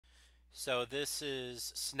So this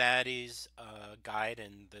is Snaaty's guide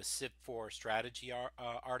in the SIP4 strategy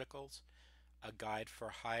articles, a guide for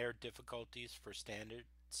higher difficulties for standard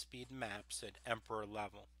speed maps at Emperor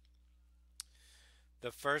level.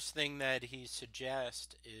 The first thing that he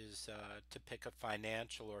suggests is to pick a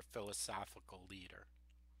financial or philosophical leader.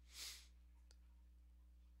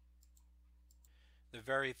 The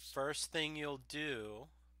very first thing you'll do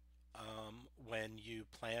when you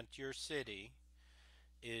plant your city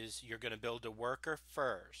is you're going to build a worker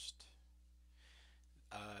first.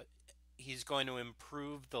 Uh, he's going to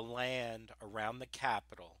improve the land around the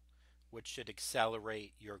capital, which should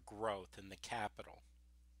accelerate your growth in the capital.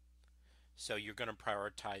 So you're going to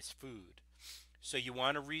prioritize food. So you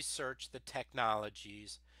want to research the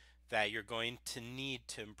technologies that you're going to need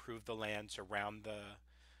to improve the lands around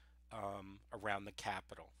the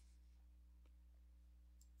capital.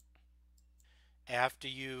 After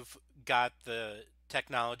you've got the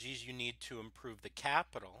technologies you need to improve the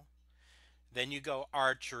capital, then you go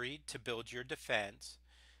archery to build your defense,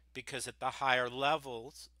 because at the higher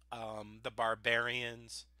levels, the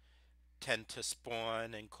barbarians tend to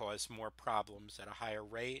spawn and cause more problems at a higher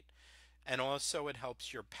rate. And also, it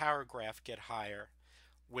helps your power graph get higher,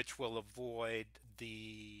 which will avoid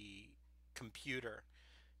the computer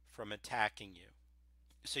from attacking you.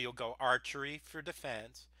 So you'll go archery for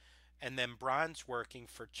defense, and then bronze working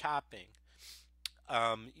for chopping.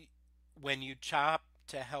 Um, when you chop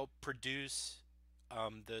to help produce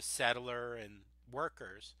the settler and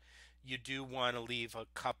workers, you do want to leave a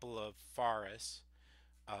couple of forests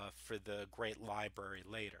for the great library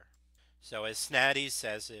later. So, as Snatty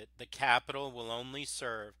says it, the capital will only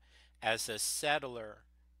serve as a settler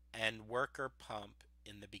and worker pump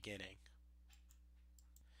in the beginning.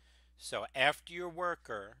 So, after your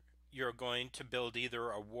worker, you're going to build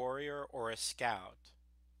either a warrior or a scout,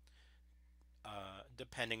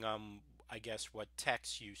 depending on, I guess, what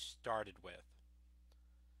text you started with.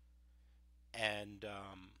 And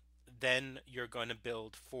then you're going to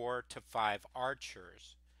build 4 to 5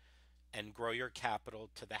 archers and grow your capital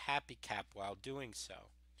to the happy cap while doing so.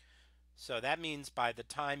 So that means by the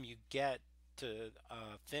time you get to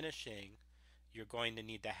finishing, you're going to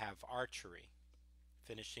need to have archery,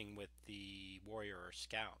 finishing with the warrior or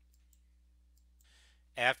scout.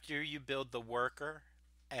 After you build the worker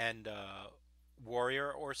and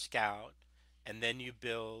warrior or scout, and then you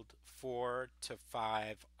build 4 to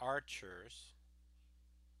 5 archers,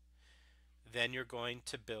 then you're going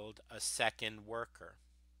to build a second worker.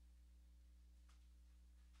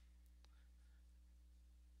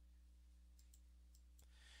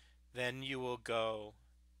 Then you will go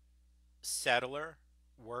settler,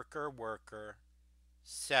 worker, worker,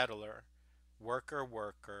 settler, worker,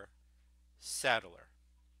 worker, settler.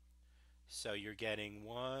 So you're getting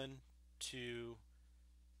 1, 2,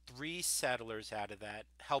 3 settlers out of that.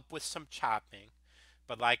 Help with some chopping.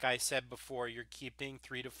 But like I said before, you're keeping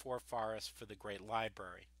 3 to 4 forests for the Great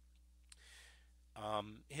Library.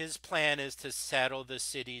 His plan is to settle the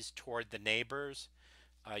cities toward the neighbors.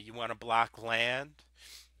 You want to block land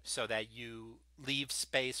so that you leave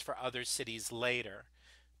space for other cities later,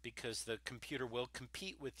 because the computer will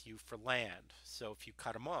compete with you for land. So if you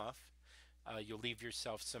cut them off, you'll leave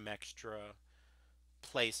yourself some extra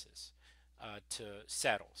places to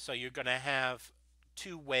settle. So you're going to have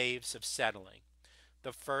 2 waves of settling.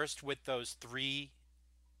 The first with those 3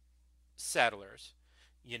 settlers,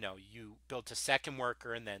 you built a second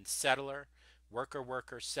worker and then settler, worker,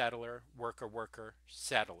 worker, settler, worker, worker,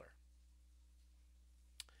 settler.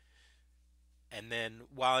 And then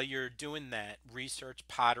while you're doing that, research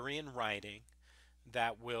pottery and writing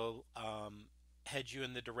that will head you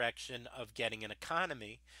in the direction of getting an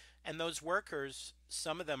economy. And those workers,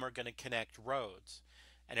 some of them are going to connect roads.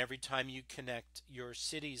 And every time you connect your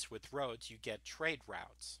cities with roads, you get trade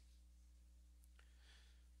routes.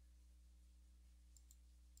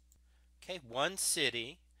 Okay, one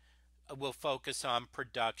city will focus on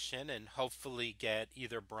production and hopefully get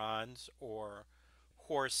either bronze or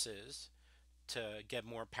horses to get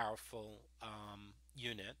more powerful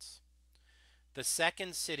units. The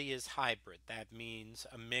second city is hybrid. That means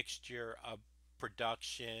a mixture of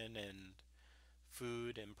production and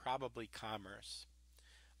food and probably commerce.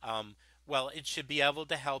 Um, well, it should be able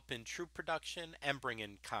to help in troop production and bring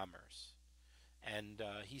in commerce. And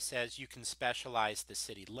he says you can specialize the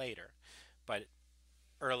city later, but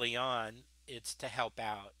early on, it's to help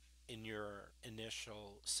out in your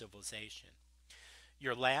initial civilization.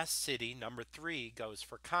 Your last city, number 3, goes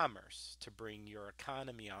for commerce to bring your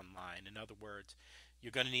economy online. In other words, you're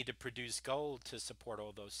going to need to produce gold to support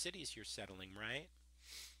all those cities you're settling, right?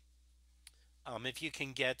 If you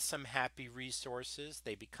can get some happy resources,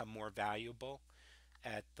 they become more valuable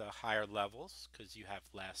at the higher levels because you have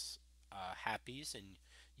less happies and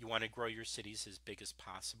you want to grow your cities as big as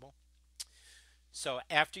possible. So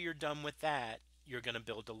after you're done with that, you're going to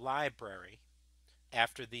build a library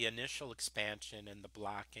after the initial expansion and the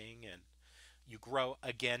blocking, and you grow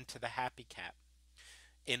again to the happy cap.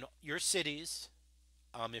 In your cities,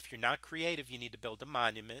 if you're not creative, you need to build a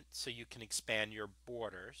monument so you can expand your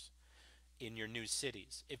borders in your new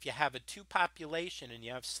cities. If you have a two population and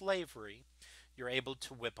you have slavery, you're able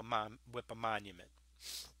to whip a monument.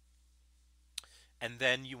 And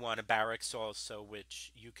then you want a barracks also,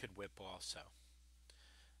 which you could whip also.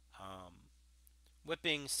 Um,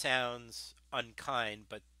 Whipping sounds unkind,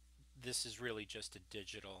 but this is really just a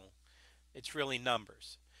digital, it's really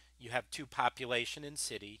numbers. You have two population in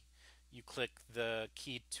city, you click the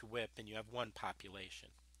key to whip, and you have one population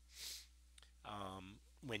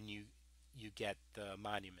when you get the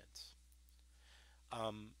monuments.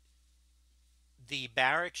 Um, the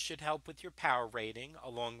barracks should help with your power rating,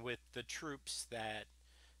 along with the troops that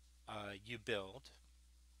you build.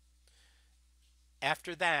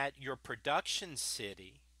 After that, your production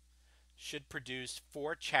city should produce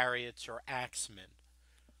four chariots or axemen.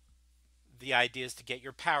 The idea is to get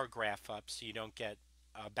your power graph up so you don't get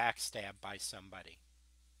backstabbed by somebody.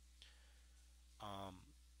 Um,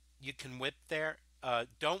 you can whip there.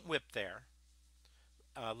 Don't whip there.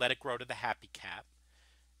 Let it grow to the happy cap.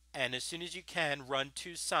 And as soon as you can, run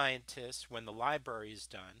two scientists when the library is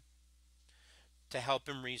done to help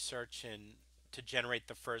him research and to generate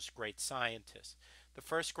the first great scientist. The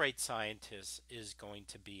first great scientist is going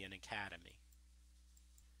to be an academy.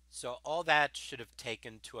 So all that should have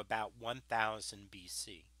taken to about 1000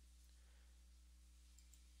 BC.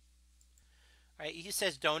 Right? He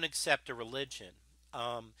says don't accept a religion.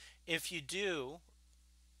 If you do,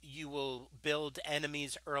 you will build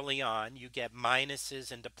enemies early on. You get minuses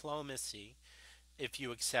in diplomacy if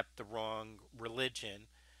you accept the wrong religion,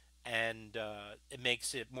 and it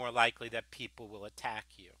makes it more likely that people will attack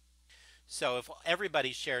you. So if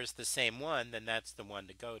everybody shares the same one, then that's the one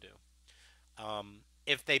to go to.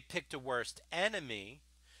 If they picked a worst enemy,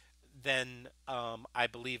 then I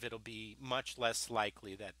believe it'll be much less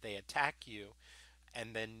likely that they attack you,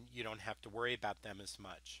 and then you don't have to worry about them as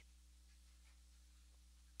much.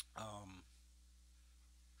 Um,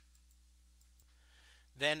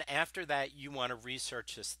 then after that, you want to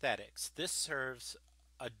research aesthetics. This serves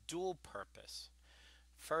a dual purpose.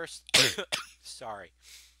 First, sorry,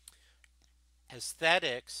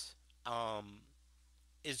 aesthetics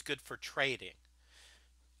is good for trading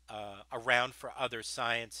around for other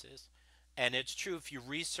sciences. And it's true if you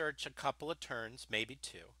research a couple of turns, maybe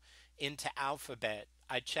two, into alphabet.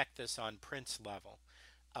 I checked this on Prince level.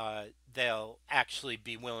 They'll actually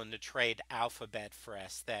be willing to trade alphabet for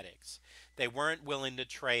aesthetics. They weren't willing to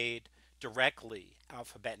trade directly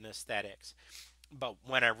alphabet and aesthetics. But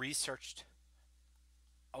when I researched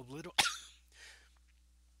a little,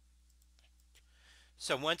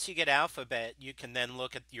 so once you get alphabet, you can then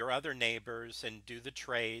look at your other neighbors and do the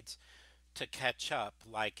trades to catch up,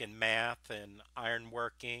 like in math and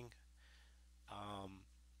ironworking. Um,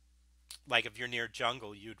 like if you're near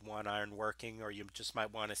jungle, you'd want ironworking, or you just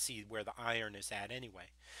might want to see where the iron is at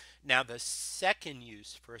anyway. Now, the second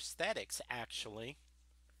use for aesthetics actually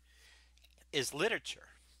is literature.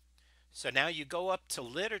 So now you go up to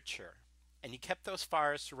literature, and you kept those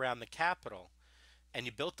forests around the capital, and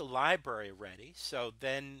you built the library ready. So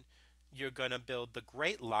then you're going to build the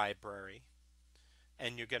great library,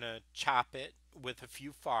 and you're going to chop it with a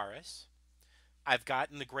few forests. I've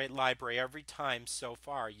gotten the great library every time so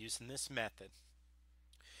far using this method.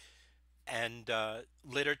 And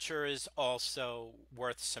literature is also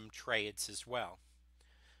worth some trades as well.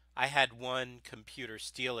 I had one computer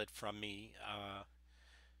steal it from me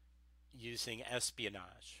using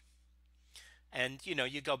espionage. And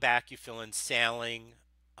you go back, you fill in sailing,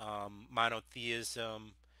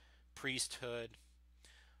 monotheism, priesthood.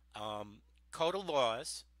 Code of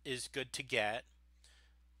laws is good to get,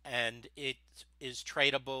 and it is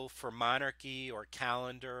tradable for monarchy or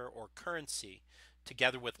calendar or currency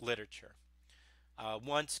together with literature.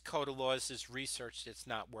 Once code of laws is researched, it's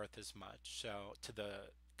not worth as much so to the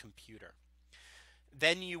computer.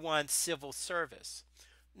 Then you want civil service,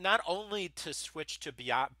 not only to switch to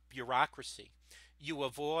bureaucracy. You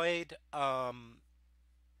avoid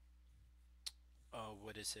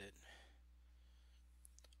what is it?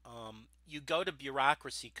 You go to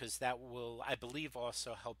bureaucracy because that will, I believe,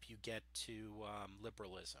 also help you get to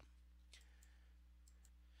liberalism.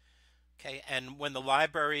 Okay, and when the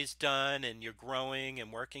library is done and you're growing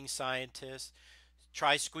and working scientists,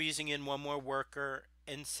 Try squeezing in one more worker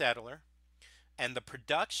and settler, and the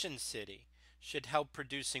production city should help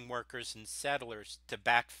producing workers and settlers to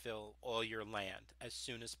backfill all your land as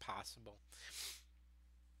soon as possible.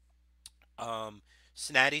 Um,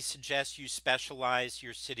 Snatty suggests you specialize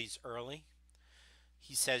your cities early.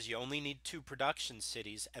 He says you only need two production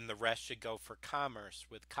cities and the rest should go for commerce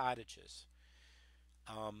with cottages.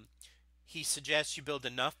 Um, he suggests you build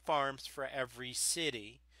enough farms for every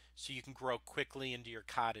city so you can grow quickly into your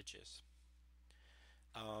cottages.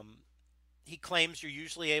 Um, he claims you're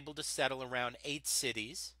usually able to settle around 8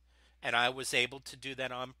 cities, and I was able to do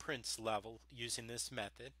that on Prince level using this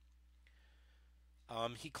method.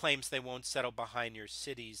 He claims they won't settle behind your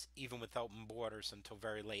cities even with open borders until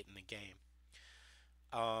very late in the game.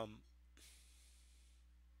 Um,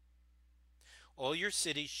 all your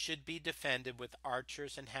cities should be defended with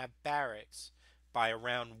archers and have barracks by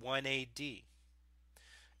around 1 AD.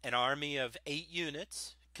 An army of 8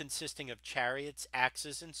 units, consisting of chariots,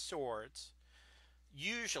 axes, and swords,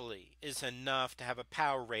 usually is enough to have a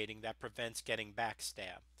power rating that prevents getting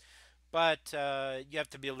backstabbed. But you have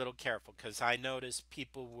to be a little careful because I noticed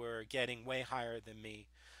people were getting way higher than me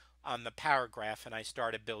on the power graph, and I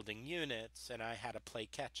started building units, and I had to play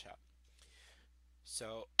catch up.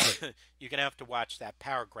 So you're going to have to watch that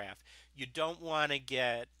power graph. You don't want to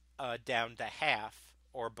get down to half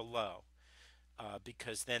or below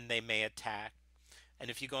because then they may attack. And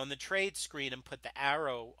if you go on the trade screen and put the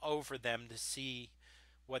arrow over them to see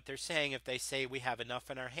what they're saying, if they say we have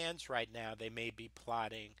enough in our hands right now, they may be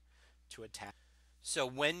plotting to attack. So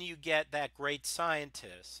when you get that great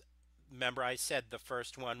scientist, remember I said the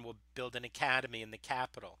first one will build an academy in the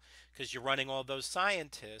capital because you're running all those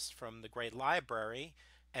scientists from the great library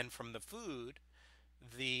and from the food,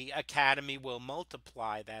 the academy will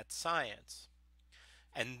multiply that science.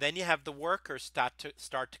 And then you have the workers start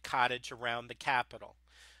to cottage around the capital.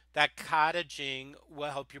 That cottaging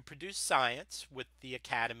will help you produce science with the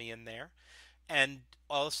academy in there. And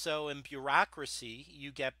also in bureaucracy,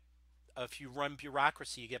 you get, if you run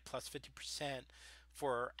bureaucracy, you get plus 50%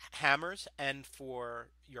 for hammers and for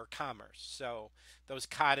your commerce. So those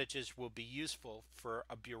cottages will be useful for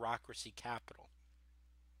a bureaucracy capital.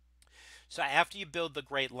 So after you build the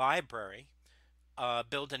great library,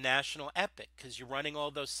 build a national epic because you're running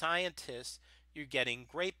all those scientists, you're getting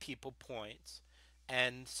great people points,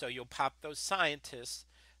 and so you'll pop those scientists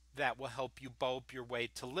that will help you bulb your way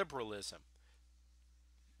to liberalism.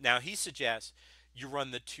 Now he suggests you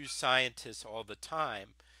run the two scientists all the time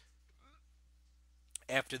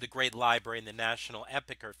after the great library and the national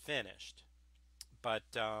epic are finished. But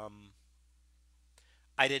I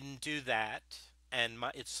didn't do that, and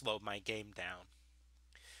it slowed my game down.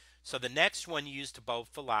 So the next one you use to bulb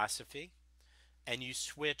philosophy, and you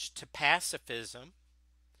switch to pacifism,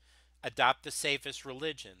 adopt the safest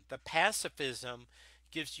religion. The pacifism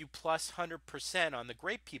gives you plus 100% on the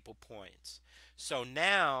great people points. So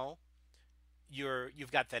now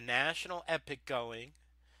you've got the national epic going,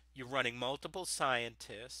 you're running multiple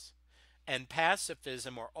scientists, and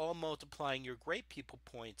pacifism are all multiplying your great people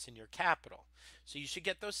points in your capital. So you should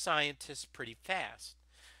get those scientists pretty fast.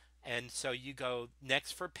 And so you go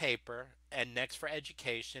next for paper, and next for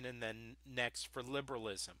education, and then next for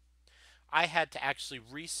liberalism. I had to actually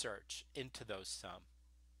research into those some.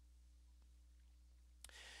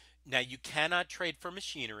 Now you cannot trade for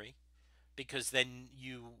machinery because then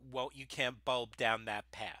you can't bulb down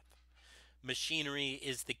that path. Machinery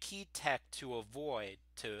is the key tech to avoid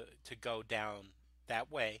to go down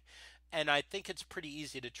that way, and I think it's pretty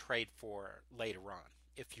easy to trade for later on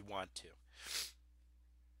if you want to.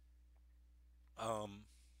 Um,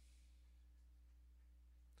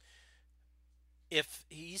 if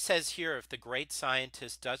he says here, if the great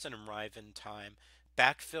scientist doesn't arrive in time,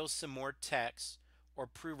 backfill some more text or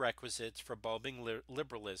prerequisites for bulbing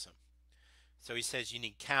liberalism. So he says you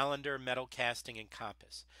need calendar, metal casting, and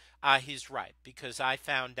compass. He's right because I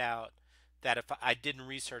found out that if I didn't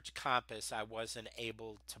research compass, I wasn't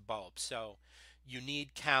able to bulb. So you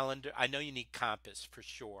need calendar. I know you need compass for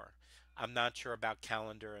sure. I'm not sure about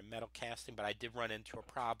calendar and metal casting, but I did run into a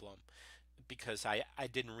problem because I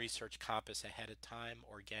didn't research compass ahead of time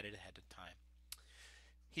or get it ahead of time.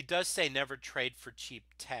 He does say never trade for cheap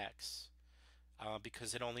text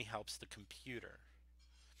because it only helps the computer.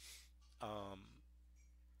 Um,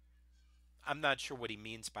 I'm not sure what he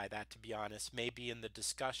means by that, to be honest. Maybe in the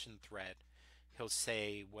discussion thread, he'll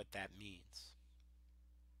say what that means.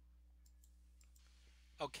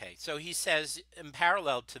 Okay, so he says in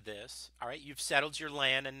parallel to this, all right, you've settled your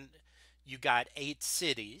land and you got 8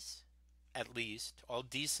 cities at least, all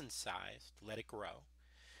decent sized, let it grow.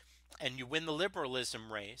 and you win the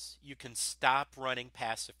liberalism race, you can stop running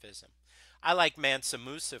pacifism. I like Mansa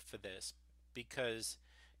Musa for this because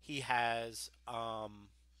he has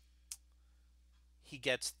he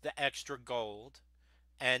gets the extra gold,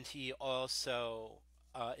 and he also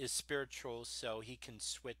is spiritual, so he can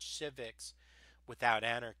switch civics without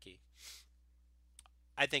anarchy.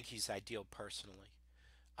 I think he's ideal personally.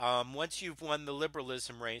 Once you've won the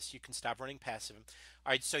liberalism race, you can stop running pacifism.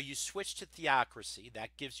 All right, so you switch to theocracy.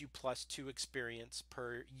 That gives you +2 experience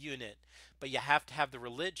per unit, but you have to have the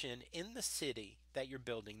religion in the city that you're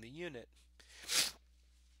building the unit.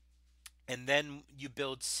 And then you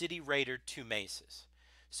build city raider 2 maces.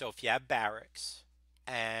 So if you have barracks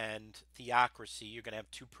and theocracy, you're going to have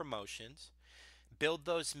 2 promotions. Build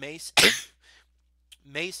those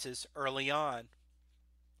maces early on,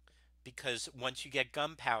 because once you get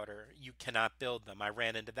gunpowder, you cannot build them. I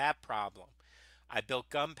ran into that problem. I built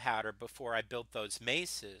gunpowder before I built those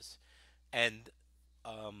maces, and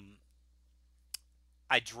um,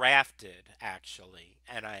 I drafted actually,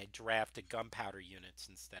 and I drafted gunpowder units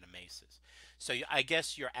instead of maces. So I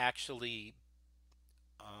guess you're actually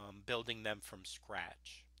building them from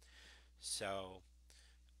scratch. So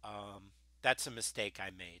um, that's a mistake I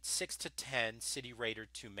made. 6 to 10 City Raider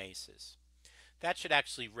 2 maces. That should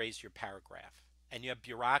actually raise your paragraph. And you have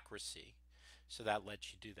bureaucracy, so that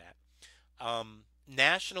lets you do that.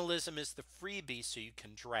 Nationalism is the freebie, so you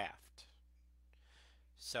can draft.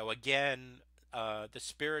 So again, the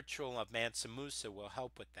spiritual of Mansa Musa will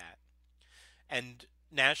help with that. And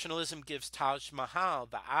nationalism gives Taj Mahal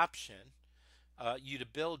the option you to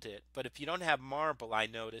build it, but if you don't have marble, I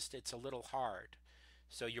noticed it's a little hard.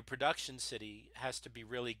 So your production city has to be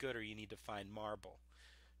really good, or you need to find marble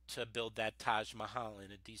to build that Taj Mahal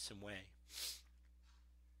in a decent way.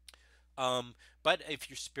 But if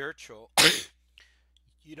you're spiritual,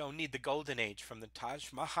 you don't need the golden age from the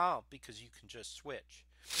Taj Mahal because you can just switch.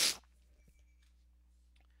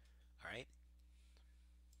 All right.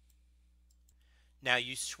 Now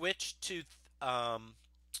you switch to um,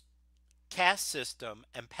 caste system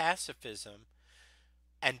and pacifism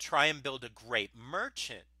and try and build a great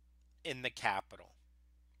merchant in the capital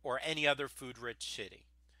or any other food rich city,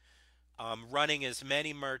 running as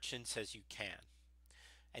many merchants as you can.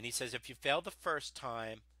 And he says if you fail the first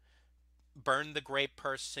time, burn the great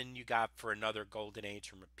person you got for another golden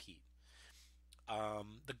age and repeat.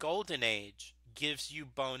 The golden age gives you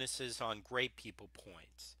bonuses on great people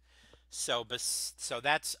points. So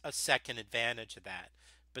that's a second advantage of that,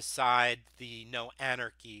 beside the no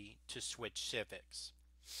anarchy to switch civics.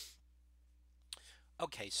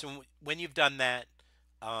 Okay, so when you've done that,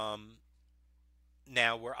 um,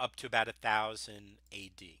 now we're up to about 1000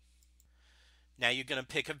 AD. Now you're going to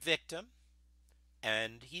pick a victim,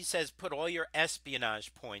 and he says put all your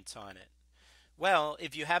espionage points on it. Well,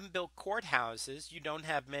 if you haven't built courthouses, you don't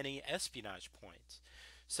have many espionage points.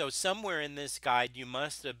 So somewhere in this guide, you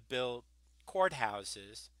must have built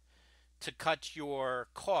courthouses to cut your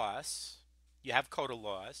costs. You have code of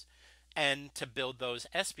laws, and to build those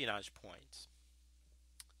espionage points.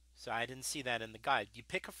 So I didn't see that in the guide. You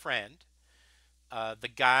pick a friend, the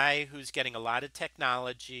guy who's getting a lot of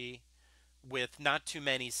technology with not too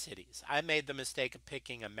many cities. I made the mistake of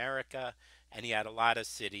picking America, and he had a lot of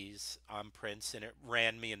cities on Prince, and it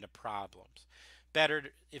ran me into problems.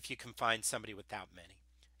 Better if you can find somebody without many.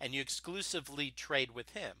 And you exclusively trade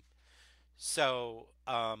with him. So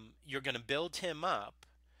you're going to build him up,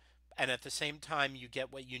 and at the same time, you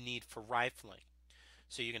get what you need for rifling.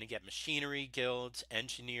 So you're going to get machinery, guilds,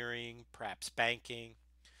 engineering, perhaps banking.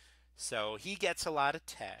 So he gets a lot of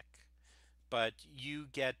tech, but you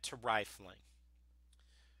get to rifling.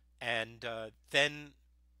 And then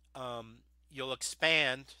you'll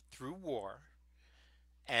expand through war,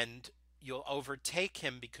 and you'll overtake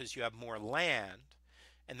him because you have more land,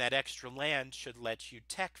 and that extra land should let you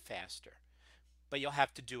tech faster. But you'll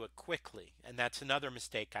have to do it quickly, and that's another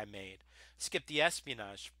mistake I made. Skip the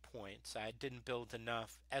espionage points. I didn't build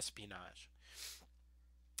enough espionage.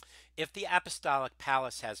 If the apostolic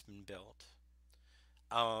palace has been built,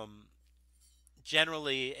 um,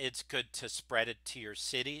 generally it's good to spread it to your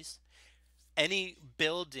cities. Any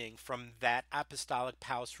building from that apostolic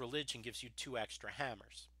palace religion gives you 2 extra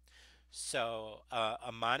hammers. So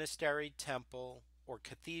a monastery, temple, or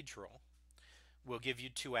cathedral will give you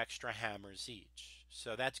 2 extra hammers each.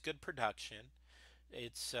 So that's good production.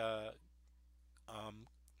 It's um,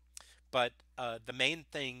 but the main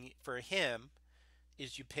thing for him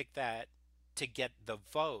is you pick that to get the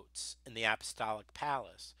votes in the apostolic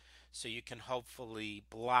palace. So you can hopefully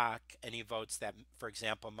block any votes that, for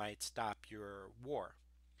example, might stop your war.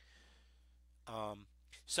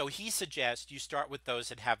 So he suggests you start with those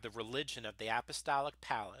that have the religion of the apostolic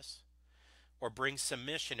palace or bring some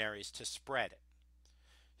missionaries to spread it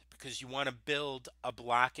because you want to build a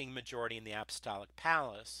blocking majority in the apostolic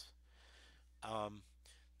palace. Um,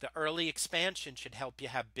 the early expansion should help you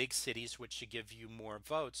have big cities, which should give you more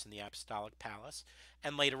votes in the apostolic palace,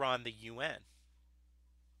 and later on the UN.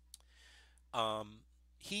 Um,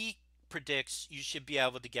 he predicts you should be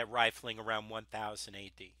able to get rifling around 1000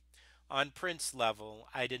 AD. On Prince level,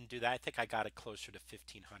 I didn't do that. I think I got it closer to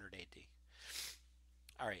 1500 AD.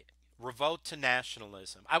 All right. Revolt to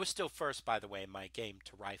nationalism. I was still first, by the way, in my game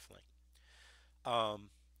to rifling. Um,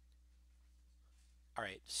 all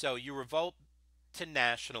right. So you revolt to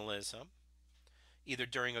nationalism, either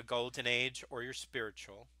during a golden age or your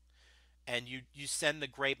spiritual, and you send the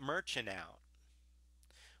great merchant out.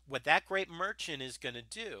 What that great merchant is going to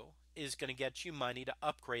do is going to get you money to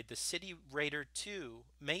upgrade the City Raider 2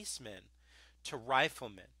 Macemen to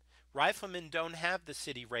Riflemen. Riflemen don't have the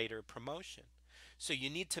City Raider promotion. So you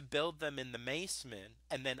need to build them in the Macemen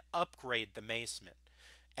and then upgrade the Macemen.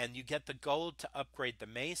 And you get the gold to upgrade the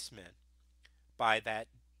Macemen by that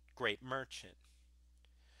great merchant.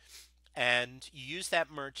 And you use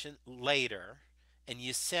that merchant later and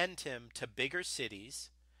you send him to bigger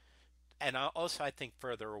cities and also, I think,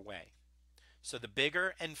 further away. So the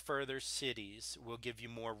bigger and further cities will give you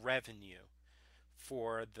more revenue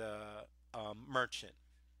for the merchant.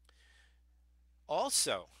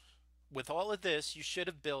 Also, with all of this, you should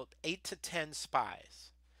have built 8 to 10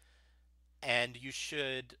 spies, and you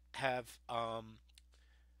should have.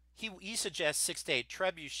 He suggests 6 to 8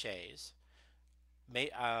 trebuchets.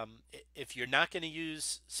 If you're not going to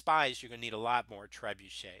use spies, you're going to need a lot more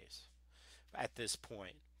trebuchets at this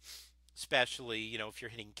point, especially if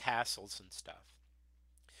you're hitting castles and stuff.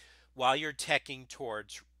 While you're teching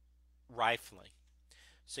towards rifling.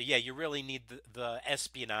 So yeah, you really need the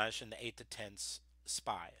espionage and the 8 to 10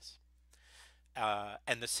 spies,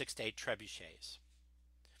 and the 6 to 8 trebuchets.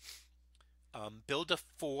 Build a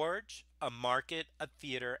forge, a market, a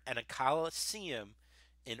theater, and a coliseum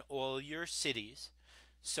in all your cities,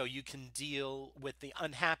 so you can deal with the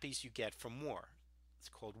unhappies you get from war. It's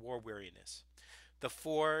called war weariness. The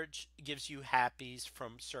forge gives you happies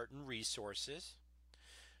from certain resources.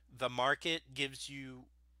 The market gives you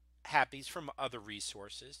happies from other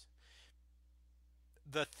resources.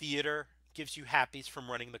 The theater gives you happies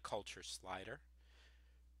from running the culture slider.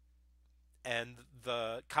 And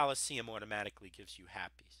the Coliseum automatically gives you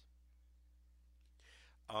happies.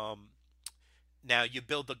 Um, Now you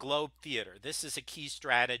build the globe theater. This is a key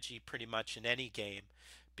strategy pretty much in any game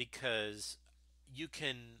because you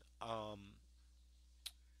can,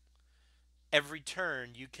 every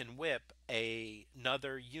turn, you can whip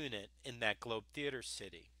another unit in that globe theater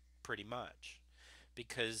city pretty much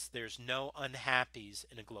because there's no unhappies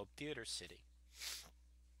in a globe theater city.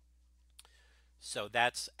 So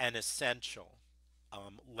that's an essential.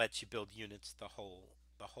 Lets you build units the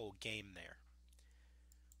whole game there.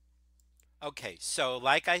 Okay, so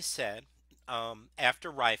like I said, after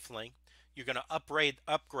rifling, you're going to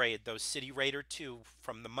upgrade those City Raider 2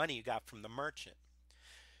 from the money you got from the merchant.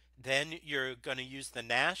 Then you're going to use the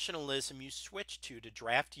nationalism you switch to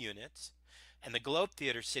draft units, and the Globe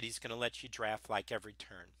Theater City is going to let you draft like every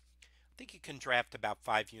turn. I think you can draft about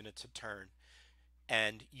 5 units a turn,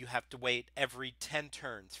 and you have to wait every 10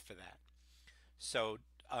 turns for that. So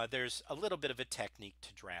there's a little bit of a technique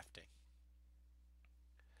to drafting.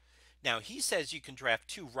 Now, he says you can draft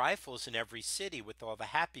 2 rifles in every city with all the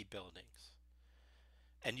happy buildings,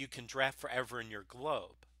 and you can draft forever in your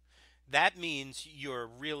globe. That means you're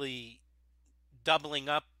really doubling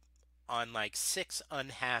up on like 6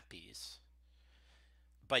 unhappies,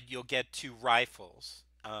 but you'll get 2 rifles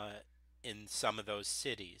in some of those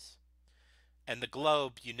cities. And the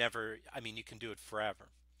globe, you never, I mean, you can do it forever.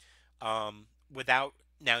 Without,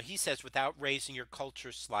 now he says without raising your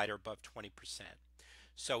culture slider above 20%.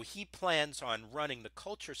 So he plans on running the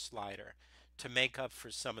culture slider to make up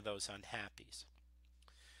for some of those unhappies.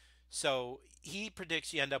 So he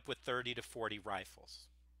predicts you end up with 30 to 40 rifles.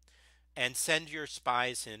 And send your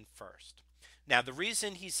spies in first. Now, the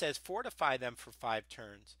reason he says fortify them for 5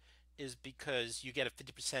 turns is because you get a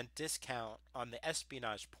 50% discount on the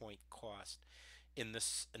espionage point cost in the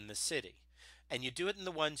city. And you do it in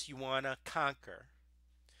the ones you want to conquer.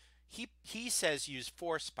 He says use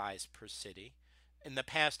 4 spies per city. In the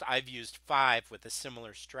past, I've used 5 with a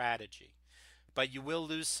similar strategy. But you will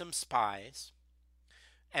lose some spies.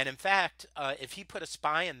 And in fact, if he put a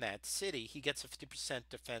spy in that city, he gets a 50%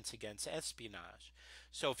 defense against espionage.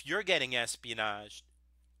 So if you're getting espionage,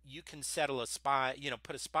 you can settle a spy,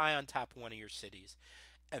 put a spy on top of one of your cities,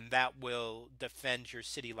 and that will defend your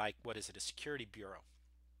city like, what is it, a security bureau.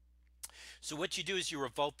 So what you do is you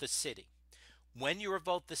revolt the city. When you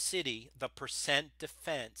revolt the city, the percent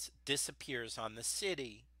defense disappears on the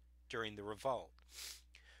city during the revolt.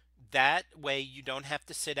 That way you don't have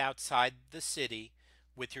to sit outside the city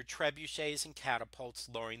with your trebuchets and catapults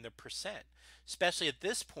lowering the percent. Especially at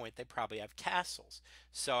this point, they probably have castles.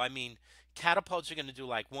 So, I mean, catapults are going to do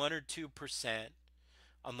like 1 or 2%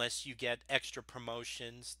 unless you get extra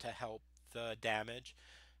promotions to help the damage.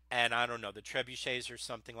 And I don't know, the trebuchets are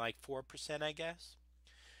something like 4%, I guess.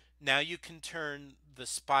 Now you can turn the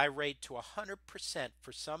spy rate to 100%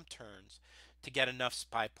 for some turns to get enough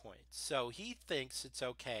spy points. So he thinks it's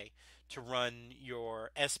okay to run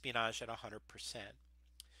your espionage at 100%.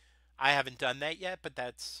 I haven't done that yet, but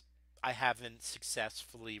I haven't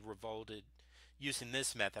successfully revolted using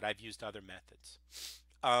this method. I've used other methods.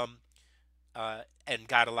 Um, and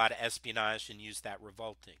got a lot of espionage and used that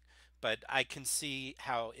revolting. But I can see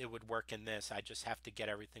how it would work in this. I just have to get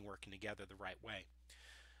everything working together the right way.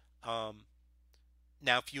 Um,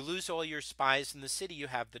 Now, if you lose all your spies in the city, you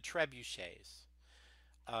have the trebuchets.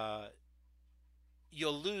 Uh,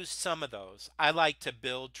 you'll lose some of those. I like to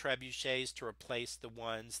build trebuchets to replace the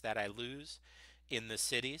ones that I lose in the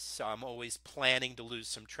cities, so I'm always planning to lose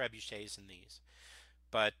some trebuchets in these.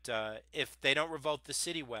 But if they don't revolt the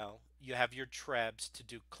city well, you have your trebs to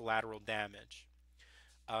do collateral damage.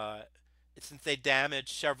 Uh, since they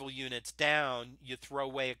damage several units down, you throw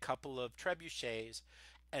away a couple of trebuchets,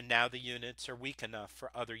 and now the units are weak enough for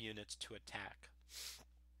other units to attack.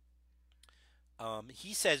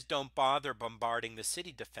 He says don't bother bombarding the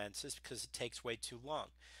city defenses because it takes way too long.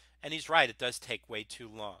 And he's right, it does take way too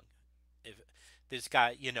long. If there's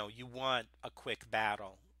got, you want a quick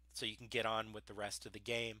battle so you can get on with the rest of the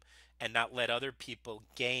game and not let other people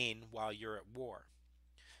gain while you're at war.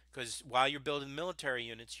 Because while you're building military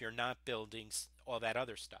units, you're not building all that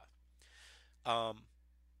other stuff. Um,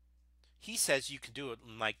 he says you can do it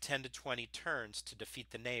in like 10 to 20 turns to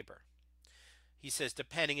defeat the neighbor. He says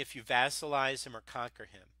depending if you vassalize him or conquer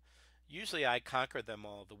him. Usually I conquer them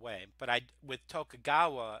all the way, but with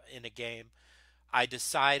Tokugawa in a game, I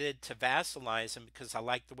decided to vassalize him because I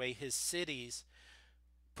like the way his cities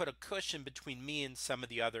put a cushion between me and some of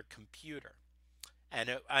the other computer.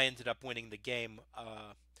 And I ended up winning the game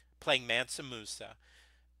playing Mansa Musa.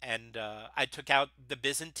 And I took out the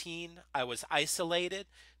Byzantine. I was isolated.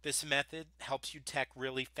 This method helps you tech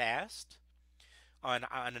really fast on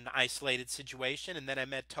an isolated situation. And then I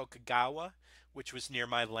met Tokugawa, which was near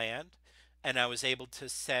my land. And I was able to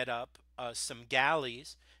set up some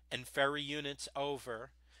galleys and ferry units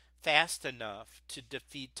over fast enough to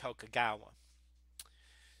defeat Tokugawa.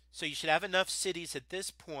 So you should have enough cities at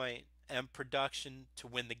this point and production to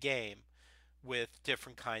win the game with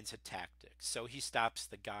different kinds of tactics. So he stops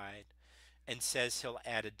the guide and says he'll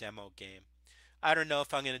add a demo game. I don't know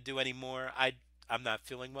if I'm going to do any more. I'm not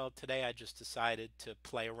feeling well today. I just decided to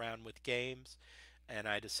play around with games and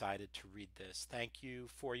I decided to read this. Thank you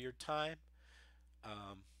for your time,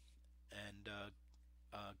 and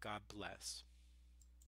God bless.